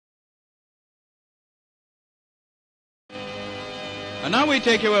And now we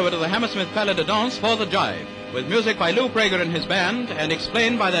take you over to the Hammersmith Palais de Danse for the Jive, with music by Lou Prager and his band, and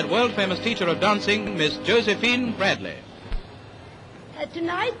explained by that world-famous teacher of dancing, Miss Josephine Bradley.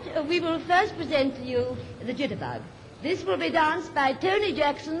 Tonight, we will first present to you the Jitterbug. This will be danced by Tony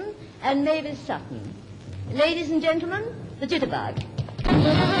Jackson and Mavis Sutton. Ladies and gentlemen, the Jitterbug.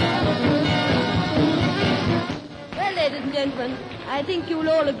 Well, ladies and gentlemen, I think you will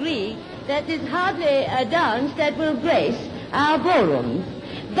all agree that there's hardly a dance that will grace our ballrooms.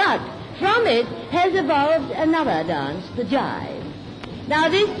 But from it has evolved another dance, the Jive. Now,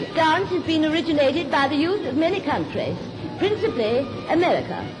 this dance has been originated by the youth of many countries, principally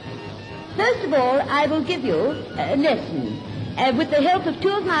America. First of all, I will give you a lesson with the help of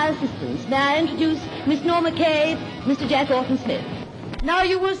two of my assistants. May I introduce Miss Norma Cave, Mr. Jack Orton-Smith. Now,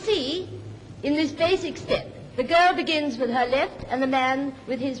 you will see in this basic step, the girl begins with her left and the man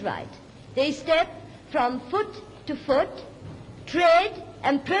with his right. They step from foot to foot, tread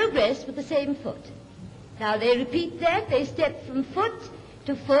and progress with the same foot. Now, they repeat that. They step from foot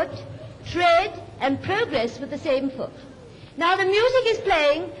to foot, tread and progress with the same foot. Now, the music is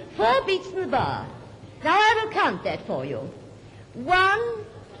playing 4 beats in the bar. Now, I will count that for you. 1,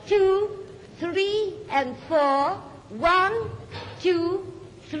 2, 3, and 4. 1, 2,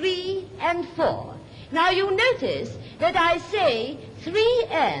 3, and 4. Now, you notice that I say 3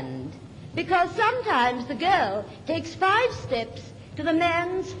 and, because sometimes the girl takes 5 steps to the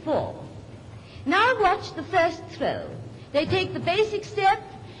man's 4. Now, watch the first throw. They take the basic step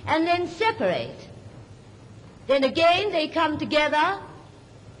and then separate. Then again, they come together.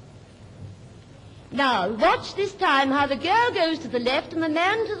 Now, watch this time how the girl goes to the left and the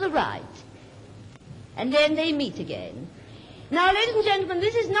man to the right. And then they meet again. Now, ladies and gentlemen,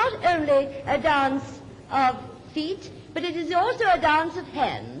 this is not only a dance of feet, but it is also a dance of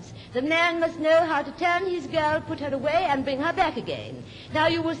hands. The man must know how to turn his girl, put her away, and bring her back again. Now,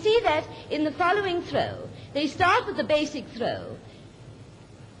 you will see that in the following throw. They start with the basic throw.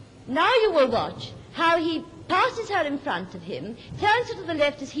 Now you will watch how he passes her in front of him, turns her to the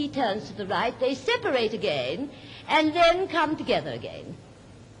left as he turns to the right. They separate again, and then come together again.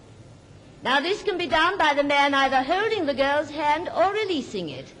 Now, this can be done by the man either holding the girl's hand or releasing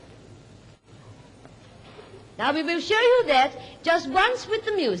it. Now, we will show you that just once with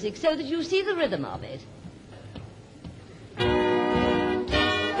the music so that you see the rhythm of it.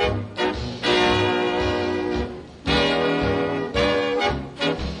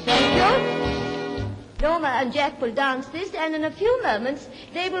 Norma and Jack will dance this, and in a few moments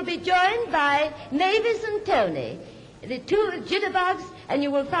they will be joined by Mavis and Tony, the two jitterbugs, and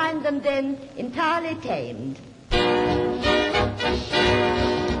you will find them then entirely tamed.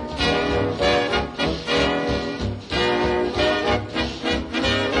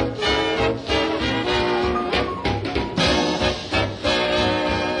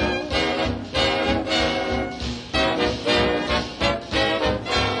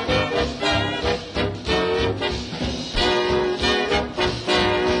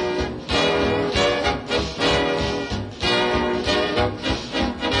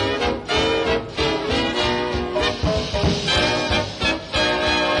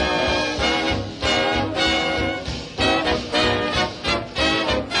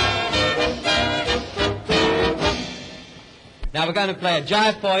 Now we're going to play a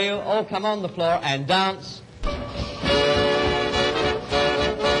jive for you. All come on the floor and dance.